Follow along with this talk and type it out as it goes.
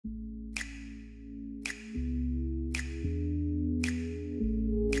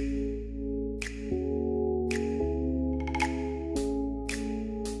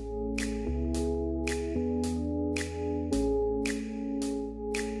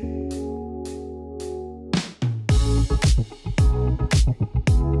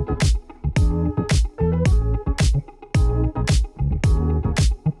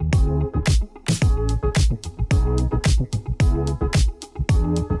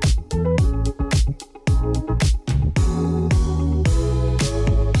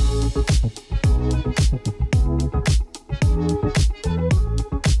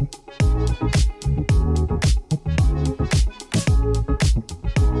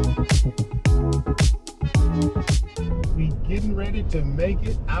to make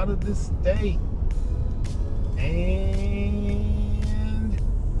it out of the state. And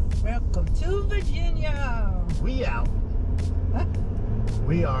welcome to Virginia. We out.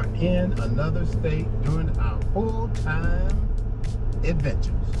 We are in another state doing our full-time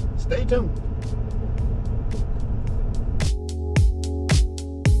adventures. Stay tuned.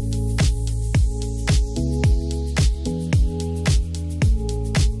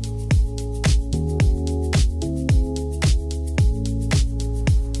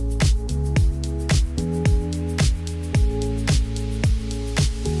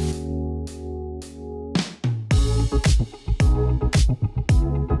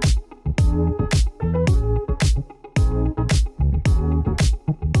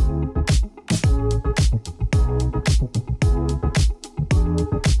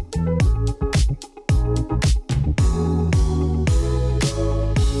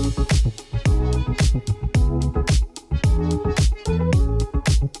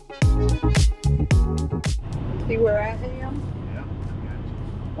 See where I am? Yeah,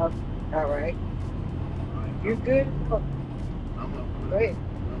 I got you. All right. You're I'm good? Oh, up. go ahead.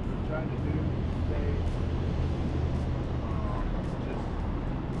 I'm just trying to do today. Just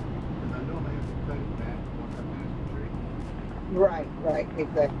because I know I have to cut it back once I finish the tree. Right,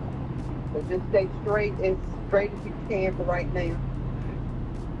 exactly. So just stay straight as you can for right now.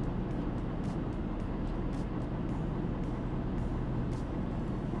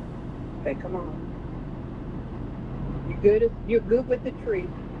 Okay, come on. You're good with the tree.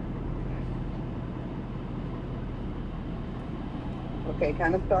 Okay,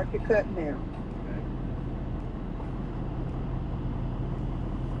 kind of start your cut now. Okay.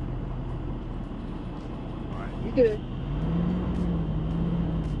 All right. You good.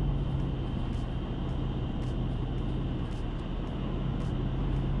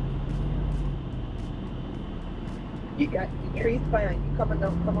 You got your tree's fine. You come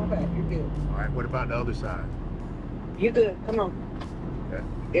on back. You're good. All right. What about the other side? You good. Come on. Okay.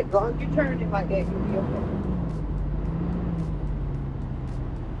 As long as you turn it like that, you'll be okay.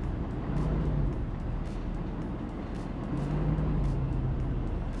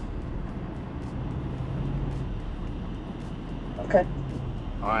 Okay.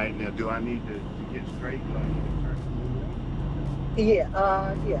 All right. Now, do I need to get straight? Do I need to turn smooth?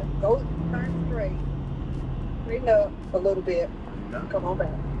 Yeah. Go turn straight. Straighten up a little bit. No. Come on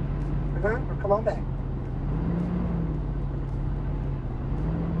back. Come on back.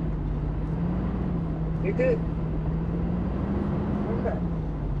 You're good. Okay.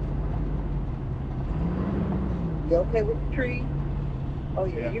 You okay with the tree? Oh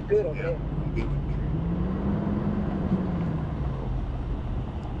yeah, you're good over Yeah, there. I'm good with the tree.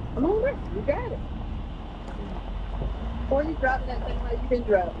 Come on back. You got it. Before you driving that thing like you've been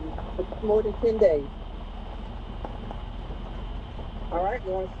driving for more than 10 days. All right,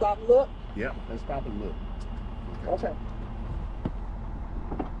 you want to stop and look? Yeah, let's stop and look. Okay.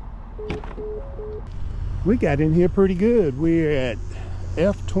 We got in here pretty good. We're at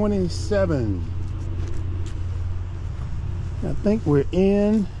F27. I think we're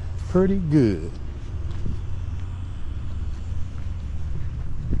in pretty good.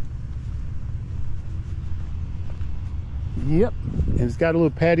 Yep, and it's got a little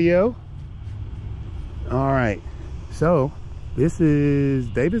patio. All right, so this is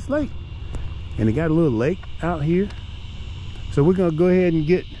Davis Lake, and it got a little lake out here. So we're gonna go ahead and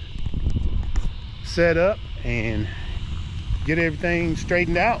get set up and get everything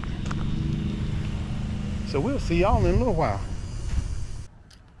straightened out. So we'll see y'all in a little while.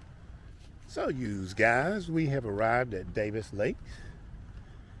 So yous guys, we have arrived at Davis Lake,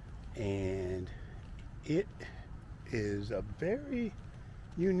 and it is a very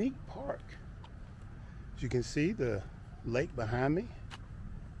unique park. As you can see, the lake behind me,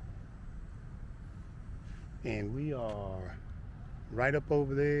 and we are right up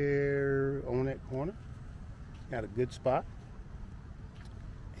over there on that corner. Got a good spot.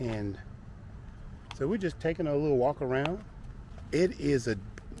 And so we're just taking a little walk around. It is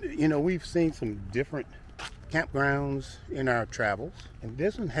we've seen some different campgrounds in our travels, and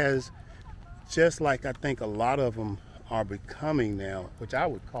this one has, just like I think a lot of them are becoming now, which I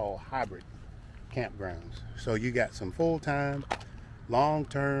would call hybrid campgrounds. So you got some full-time,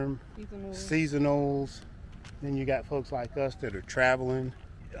 long-term, seasonals. Then you got folks like us that are traveling,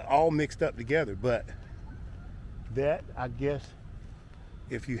 all mixed up together. But that, I guess,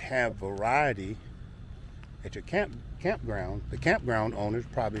 if you have variety at your campground, the campground owners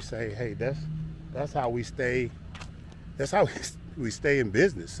probably say, hey, that's how we stay. That's how we stay in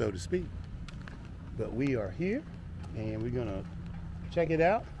business, so to speak. But we are here, and we're gonna check it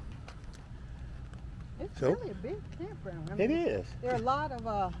out. It's So really a big campground. I it mean, is. there are a lot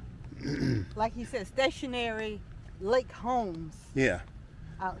of, like he said, stationary lake homes Yeah,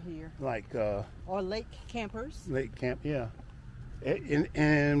 out here. like Or lake campers. lake camp. Yeah,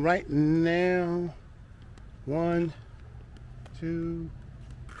 and right now, 1, 2,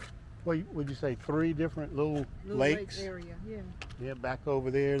 what would you say? 3 different little lakes. Lake area, yeah. Yeah, back over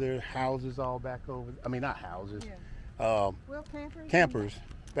there. There are houses all back over. I mean, not houses. Yeah. Well, campers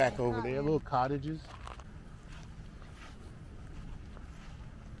back over there. Little cottages.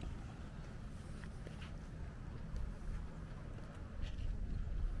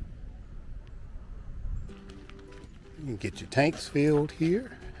 You can get your tanks filled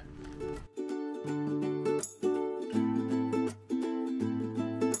here.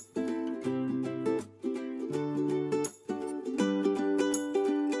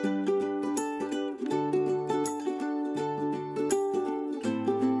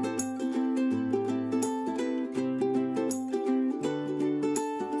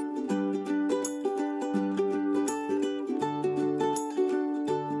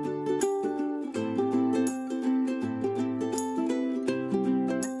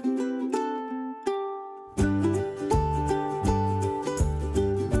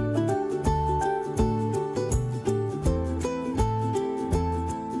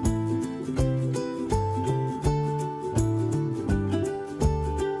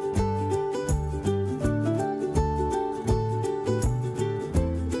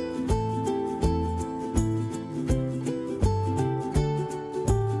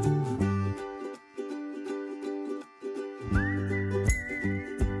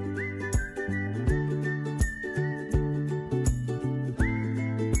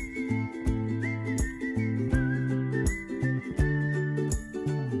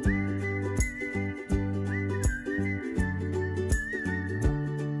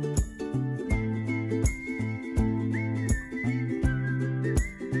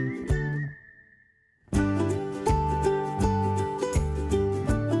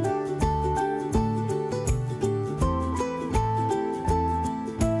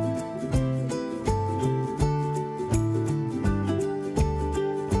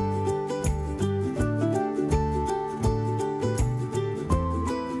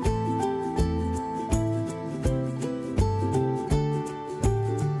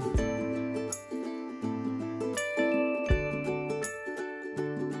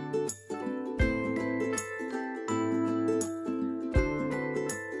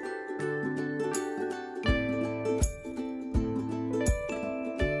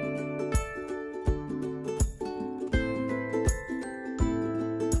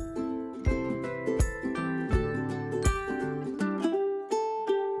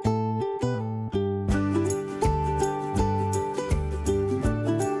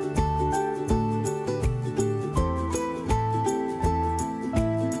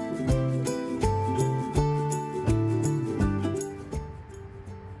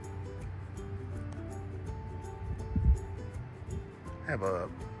 Have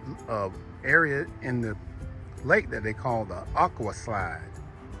a area in the lake that they call the aqua slide,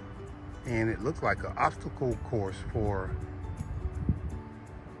 and it looks like an obstacle course for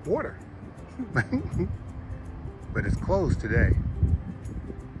water. But it's closed today.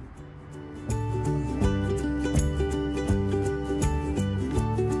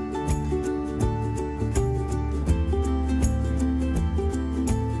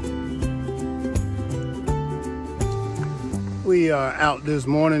 We are out this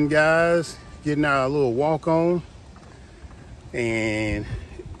morning, guys, getting our little walk on, and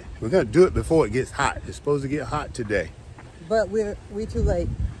we're gonna do it before it gets hot. It's supposed to get hot today, but we too late.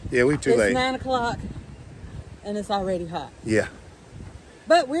 Yeah, we too late. It's 9 o'clock and it's already hot. Yeah,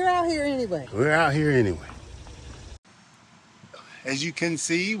 but we're out here anyway. We're out here anyway. As you can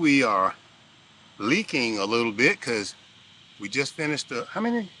see, we are leaking a little bit because we just finished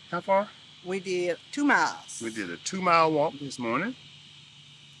how far? We did 2 miles. We did a 2-mile walk this morning,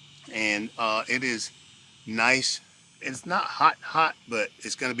 and it is nice. It's not hot, but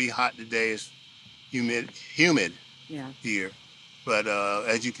it's going to be hot today. It's humid here. But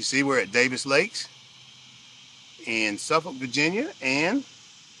as you can see, we're at Davis Lakes in Suffolk, Virginia, and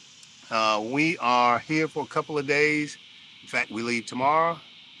we are here for a couple of days. In fact, we leave tomorrow,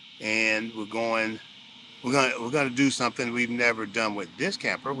 and we're going to do something we've never done with this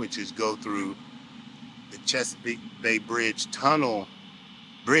camper, which is go through the Chesapeake Bay Bridge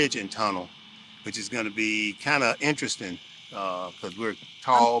and tunnel, which is going to be kind of interesting. because we're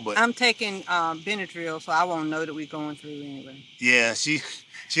tall. But I'm taking Benadryl, so I won't know that we're going through anyway. Yeah, she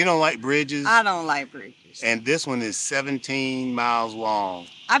don't like bridges. I don't like bridges. And this one is 17 miles long.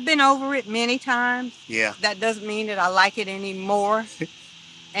 I've been over it many times. Yeah. That doesn't mean that I like it anymore.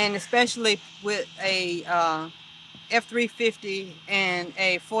 And especially with a F-350 and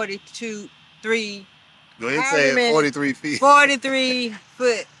a 42.3. Go ahead and say it, 43 feet.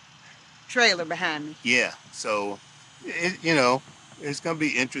 43-foot trailer behind me. Yeah. So, it's going to be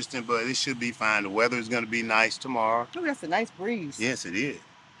interesting, but it should be fine. The weather is going to be nice tomorrow. Oh, that's a nice breeze. Yes, it is.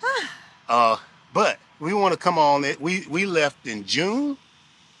 But we want to come on it. We left in June,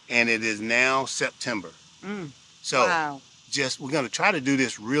 and it is now September. So wow. We're going to try to do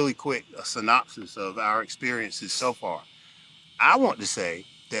this really quick, a synopsis of our experiences so far. I want to say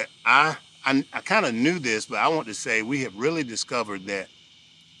that I kind of knew this, but I want to say we have really discovered that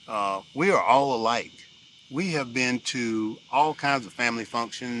we are all alike. We have been to all kinds of family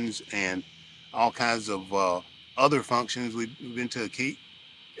functions and all kinds of other functions. We've been to a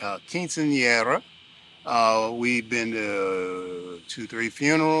quinceañera. We've been to 2-3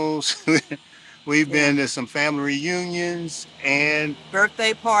 funerals. We've been to some family reunions and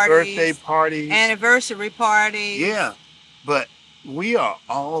birthday parties, anniversary parties. Yeah, but we are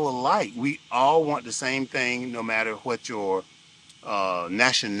all alike. We all want the same thing, no matter what your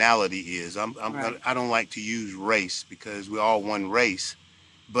nationality is. I don't like to use race because we're all one race,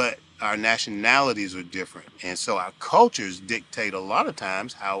 but our nationalities are different, and so our cultures dictate a lot of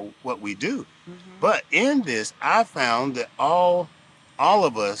times what we do. But in this, I found that all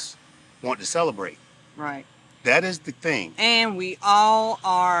of us want to celebrate. Right. That is the thing. And we all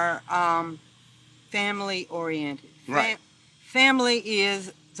are family oriented. Right. Family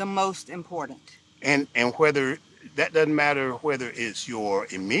is the most important. And whether that doesn't matter whether it's your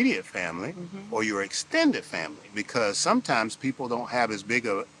immediate family or your extended family, because sometimes people don't have as big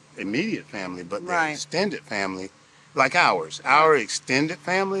a immediate family, but their extended family, like ours, our extended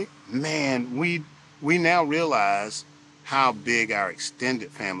family, man, we now realize how big our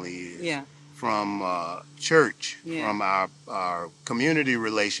extended family is. Yeah. From church, from our community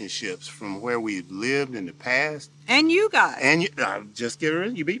relationships, from where we've lived in the past. And you guys. And just get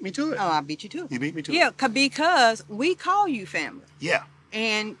rid. You beat me to it. Oh, I beat you to it. You beat me to it. Yeah, because we call you family. Yeah.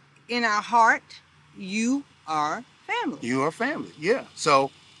 And in our heart, you are family. You are family. Yeah.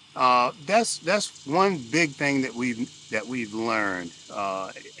 So that's one big thing that we've learned,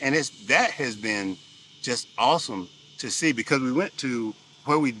 and that has been just awesome to see, because we went to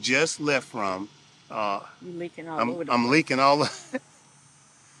where we just left from. You're leaking all over the place. I'm leaking all.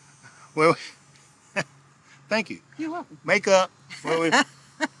 Well, thank you. You're welcome. Makeup. Well,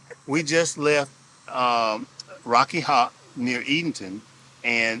 we just left Rocky Hop near Edenton,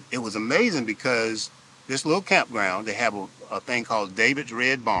 and it was amazing because this little campground, they have a thing called David's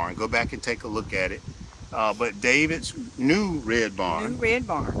Red Barn. Go back and take a look at it. But David's new Red Barn.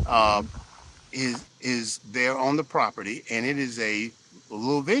 Is there on the property, and it is a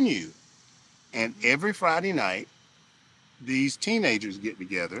little venue. And every Friday night, these teenagers get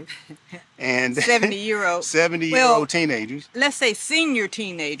together, and 70-year-old teenagers. Let's say senior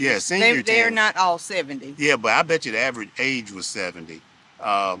teenagers. Yeah, senior teenagers. They're not all 70. Yeah, but I bet you the average age was 70.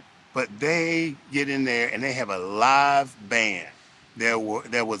 But they get in there and they have a live band. There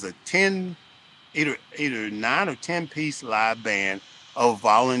was a either 9 or 10 piece live band of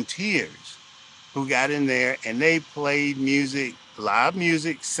volunteers who got in there, and they played music, live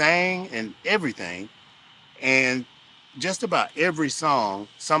music, sang and everything. And just about every song,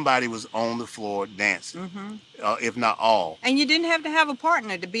 somebody was on the floor dancing, if not all. And you didn't have to have a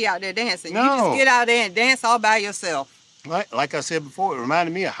partner to be out there dancing. No. You just get out there and dance all by yourself. Like I said before, it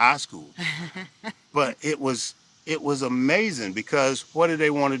reminded me of high school. But it was amazing, because what do they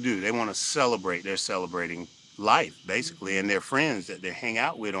want to do? They want to celebrate. They're celebrating life, basically, and their friends that they hang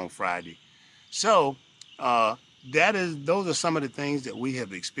out with on Friday. So those are some of the things that we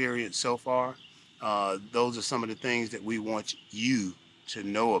have experienced so far. Those are some of the things that we want you to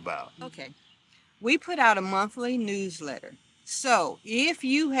know about. Okay. We put out a monthly newsletter. So if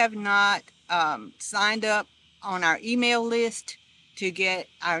you have not signed up on our email list to get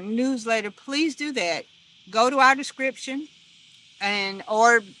our newsletter, please do that. Go to our description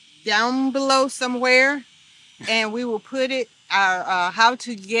or down below somewhere, and we will put it how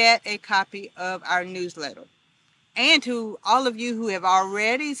to get a copy of our newsletter. And to all of you who have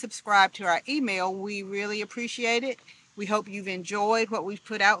already subscribed to our email, we really appreciate it. We hope you've enjoyed what we've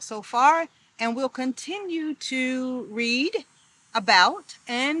put out so far, and we'll continue to read about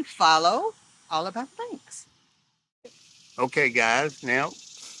and follow all about banks. Okay, guys, now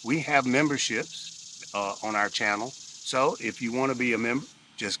we have memberships on our channel. So if you want to be a member,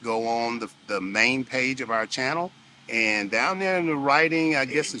 just go on the main page of our channel, and down there in the writing, I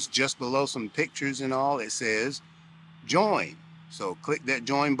guess it's just below some pictures and all, it says join. So click that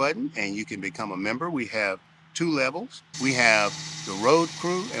join button and you can become a member. We have 2 levels. We have the road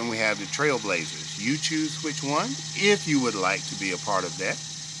crew and we have the trailblazers. You choose which one if you would like to be a part of that,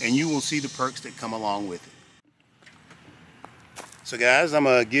 and you will see the perks that come along with it. So guys, I'm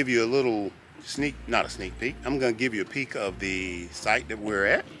gonna give you a little not a sneak peek, I'm gonna give you a peek of the site that we're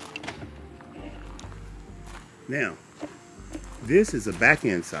at. Now, this is a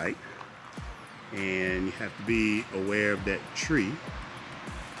back-end site, and you have to be aware of that tree.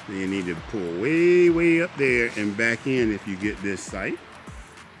 So you need to pull way up there and back in if you get this site.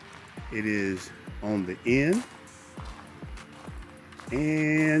 It is on the end,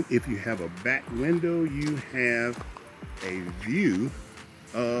 and if you have a back window, you have a view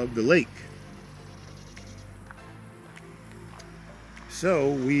of the lake.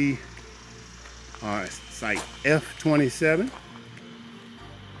 So we are at site F27.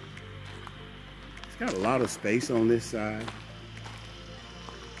 It's got a lot of space on this side,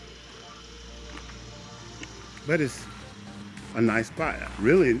 but it's a nice spot,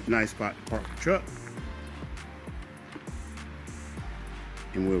 really nice spot to park the truck.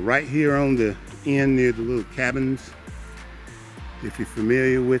 And we're right here on the end near the little cabins. If you're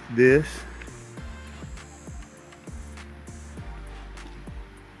familiar with this,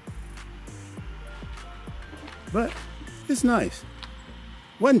 but it's nice.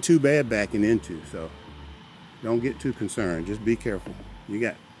 Wasn't too bad backing into, so don't get too concerned. Just be careful.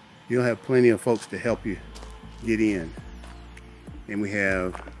 You'll have plenty of folks to help you get in. And we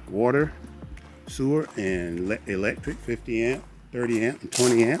have water, sewer, and electric, 50 amp, 30 amp, and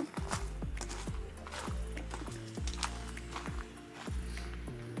 20 amp.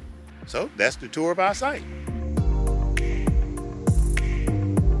 So that's the tour of our site.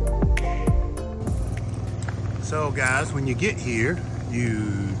 So guys, when you get here,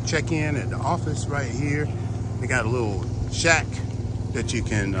 you check in at the office right here. They got a little shack that you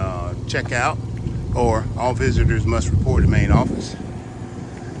can check out, or all visitors must report to main office.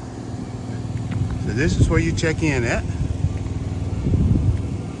 So this is where you check in at.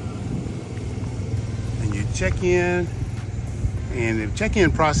 And you check in, and the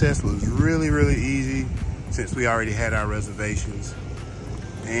check-in process was really easy since we already had our reservations.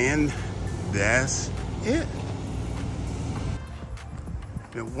 And that's it.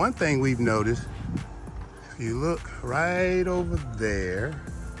 Now, one thing we've noticed, if you look right over there,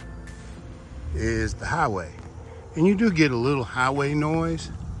 is the highway. And you do get a little highway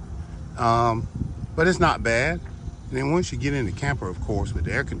noise, but it's not bad. And then once you get in the camper, of course, with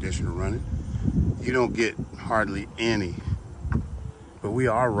the air conditioner running, you don't get hardly any. But we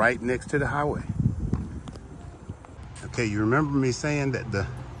are right next to the highway. Okay, you remember me saying that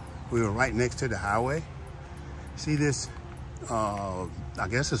we were right next to the highway? See this? I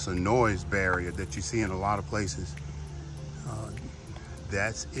guess it's a noise barrier that you see in a lot of places.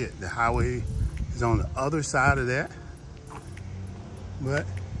 That's it. The highway is on the other side of that, but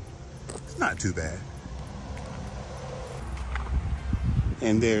it's not too bad.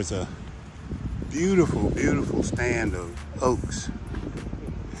 And there's a beautiful stand of oaks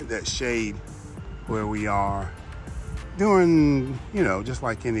that shade where we are during, just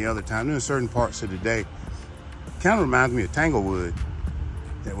like any other time, during certain parts of the day. Kind of reminds me of Tanglewood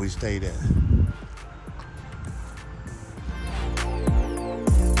that we stayed at.